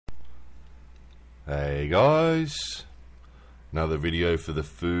Hey guys, another video for the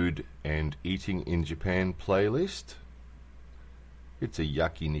Food and Eating in Japan playlist. It's a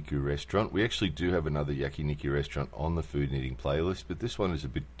yakiniku restaurant. We actually do have another yakiniku restaurant on the Food and Eating playlist, but this one is a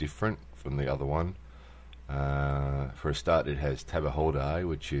bit different from the other one. For a start, it has tabehodai,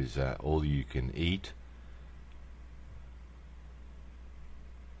 which is all you can eat.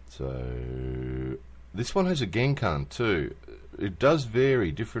 So this one has a genkan too. It does vary.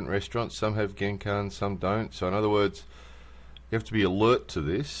 Different restaurants, some have genkan, some don't. So in other words, you have to be alert to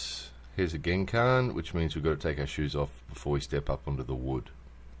this. Here's a genkan, which means we've got to take our shoes off before we step up onto the wood.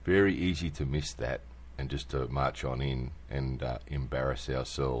 Very easy to miss that and just to march on in and embarrass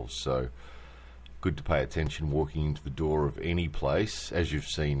ourselves. So good to pay attention walking into the door of any place, as you've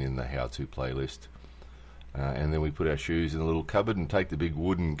seen in the how-to playlist. And then we put our shoes in a little cupboard and take the big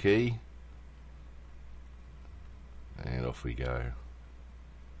wooden key. And off we go.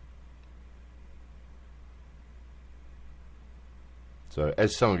 So,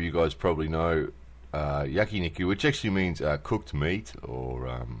 as some of you guys probably know, yakiniku, which actually means cooked meat,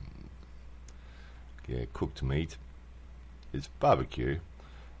 or cooked meat, is barbecue.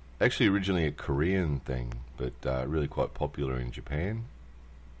 Actually, originally a Korean thing, but really quite popular in Japan,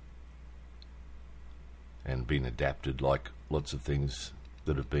 and been adapted, like lots of things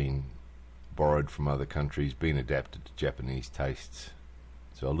that have been borrowed from other countries, been adapted to Japanese tastes.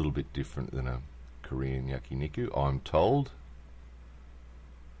 So a little bit different than a Korean yakiniku, I'm told.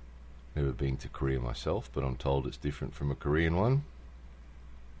 Never been to Korea myself, but I'm told it's different from a Korean one.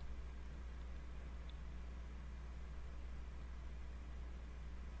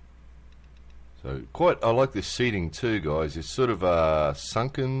 So I like this seating too, guys. It's sort of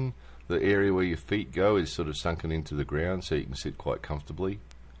sunken. The area where your feet go is sort of sunken into the ground, so you can sit quite comfortably.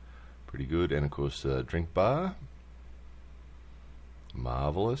 Pretty good. And of course, drink bar.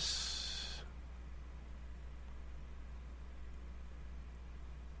 Marvelous.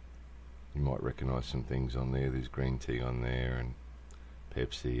 You might recognise some things on there. There's green tea on there, and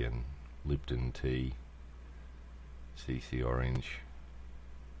Pepsi, and Lipton tea, CC orange.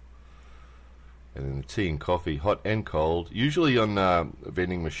 And then the tea and coffee, hot and cold. Usually on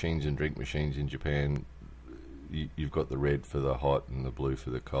vending machines and drink machines in Japan, you've got the red for the hot and the blue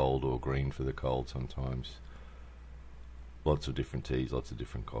for the cold, or green for the cold sometimes. Lots of different teas, lots of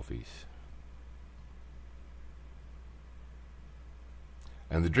different coffees.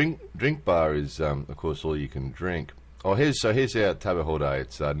 And the drink bar is, of course, all you can drink. Oh, here's our tabehodai.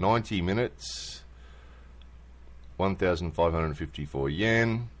 It's 90 minutes, 1,554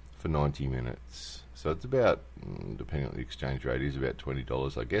 yen for 90 minutes. So it's about, depending on the exchange rate, is about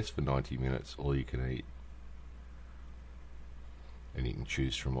 $20, I guess, for 90 minutes, all you can eat. And you can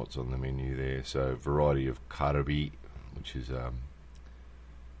choose from what's on the menu there. So variety of karabi, which is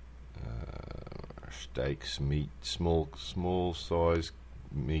steaks, meat, small size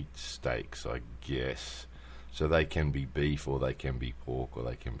meat steaks, I guess. So they can be beef, or they can be pork, or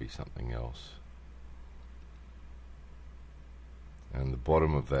they can be something else. And the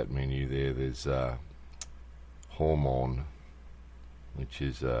bottom of that menu there's hormone, which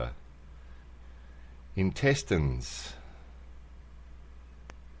is intestines.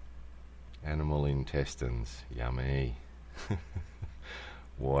 Animal intestines, yummy.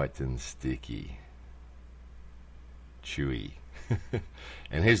 White and sticky, chewy.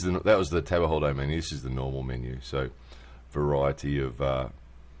 And that was the tabehodai menu. This is the normal menu. So variety of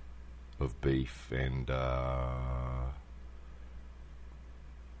beef and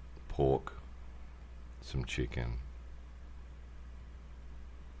pork, some chicken,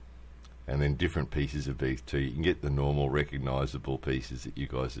 and then different pieces of beef too. You can get the normal recognisable pieces that you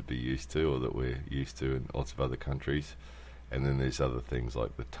guys would be used to, or that we're used to in lots of other countries, and then there's other things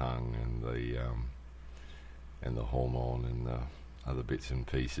like the tongue and the hormone and the other bits and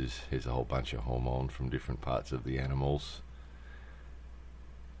pieces. Here's a whole bunch of hormone from different parts of the animals.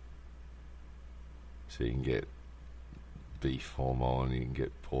 So you can get beef hormone, you can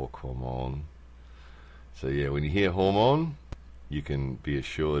get pork hormone. So yeah, when you hear hormone, you can be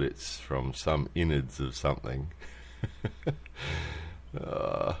assured it's from some innards of something.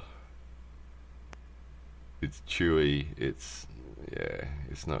 It's chewy, it's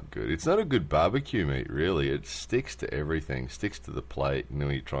not good. It's not a good barbecue meat, really. It sticks to everything, sticks to the plate, and then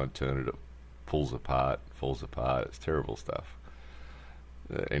when you try and turn it, it falls apart. It's terrible stuff.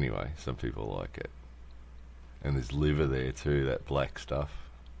 Anyway, some people like it. And there's liver there too, that black stuff.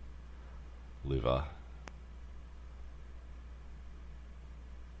 Liver.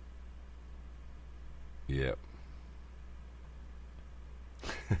 Yep.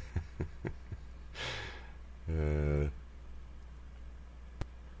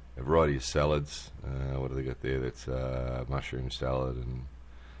 a variety of salads. What do they got there? That's mushroom salad and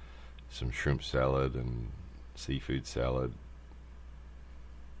some shrimp salad and seafood salad.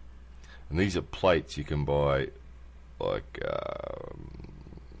 And these are plates you can buy, like,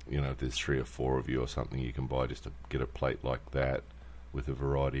 if there's 3 or 4 of you or something, you can buy just to get a plate like that with a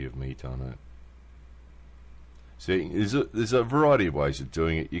variety of meat on it. See, there's a variety of ways of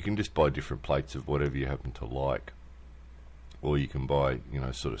doing it. You can just buy different plates of whatever you happen to like. Or you can buy,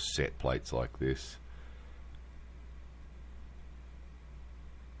 sort of set plates like this.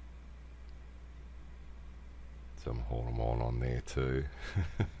 Some hormone on there too.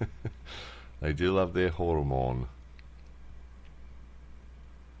 They do love their hormone.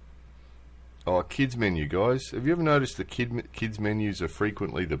 Oh, kids menu, guys. Have you ever noticed the kids menus are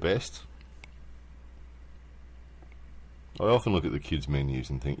frequently the best? I often look at the kids menus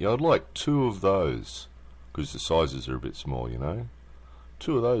and think, yeah, I'd like 2 of those, because the sizes are a bit small,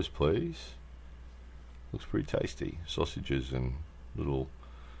 2 of those, please. Looks pretty tasty. Sausages and little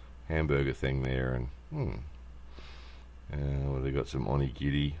hamburger thing there, and well, they got some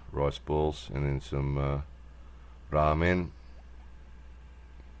onigiri rice balls, and then some ramen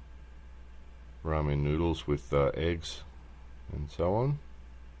noodles with eggs and so on.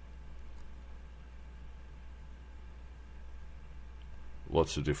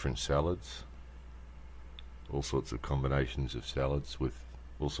 Lots of different salads, all sorts of combinations of salads with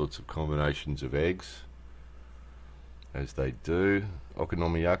all sorts of combinations of eggs, as they do.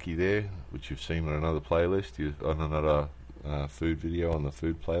 Okonomiyaki there, which you've seen on another playlist, on another food video on the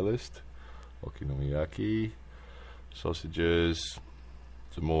food playlist. Okonomiyaki, sausages,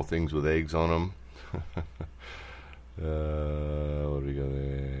 some more things with eggs on them. What do we got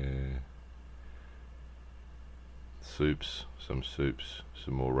there? Soups, some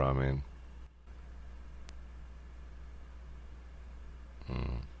more ramen.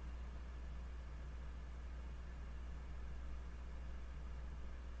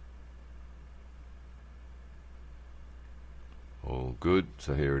 All good,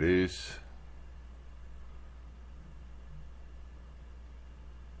 so here it is.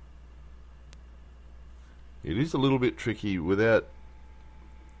 It is a little bit tricky without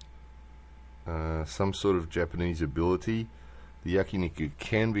some sort of Japanese ability. The yakiniku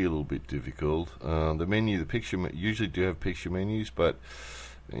can be a little bit difficult. The picture usually do have picture menus, but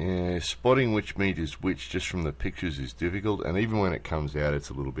spotting which meat is which just from the pictures is difficult, and even when it comes out, it's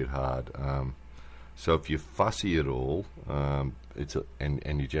a little bit hard. So if you're fussy at all, and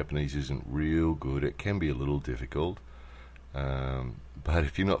your Japanese isn't real good, it can be a little difficult. But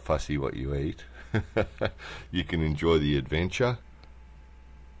if you're not fussy what you eat, you can enjoy the adventure.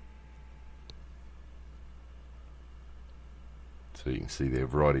 So you can see there are a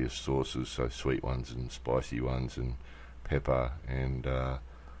variety of sauces, so sweet ones and spicy ones and pepper and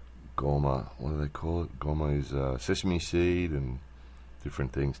goma. What do they call it? Goma is sesame seed and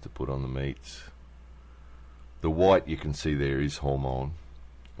different things to put on the meats. The white you can see there is hormone,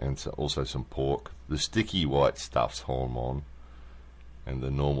 and so also some pork. The sticky white stuff's hormone, and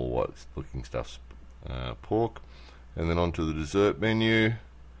the normal white looking stuff's pork. And then onto the dessert menu.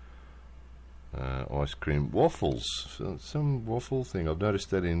 Ice cream, waffles, some waffle thing. I've noticed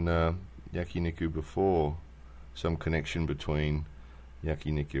that in yakiniku before, some connection between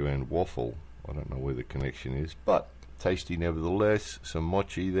yakiniku and waffle. I don't know where the connection is, but tasty nevertheless. Some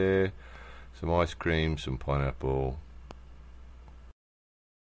mochi there, some ice cream, some pineapple.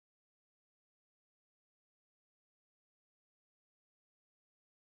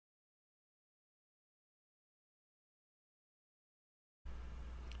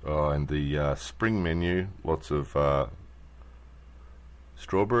 Oh, and the spring menu, lots of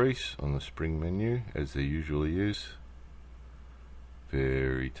strawberries on the spring menu, as they usually use.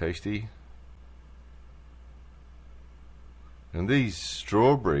 Very tasty. And these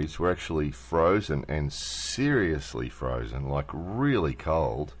strawberries were actually frozen, and seriously frozen, like really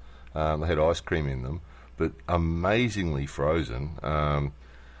cold. They had ice cream in them, but amazingly frozen.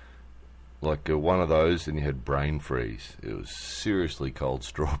 Like one of those, and you had brain freeze. It was seriously cold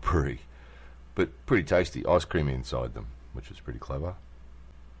strawberry, but pretty tasty. Ice cream inside them, which was pretty clever.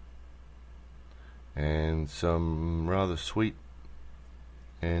 And some rather sweet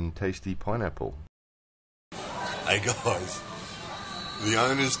and tasty pineapple. Hey guys, the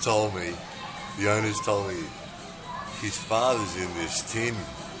owners told me his father's in this tin.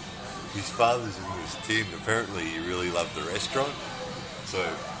 Apparently he really loved the restaurant, so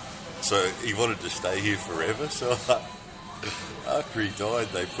he wanted to stay here forever. So after he died,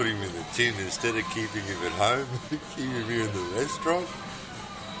 they put him in the tin instead of keeping him at home. Keep him here in the restaurant.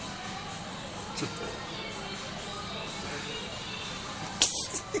 Just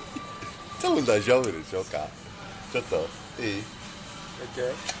多分大丈夫でしょうか。ちょっといい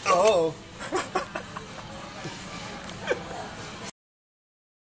Okay. Oh.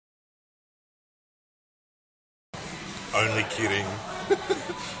 Only kidding.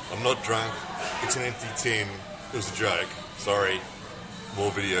 I'm not drunk. It's an empty tin. It was a joke. Sorry. More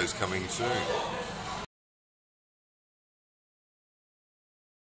videos coming soon.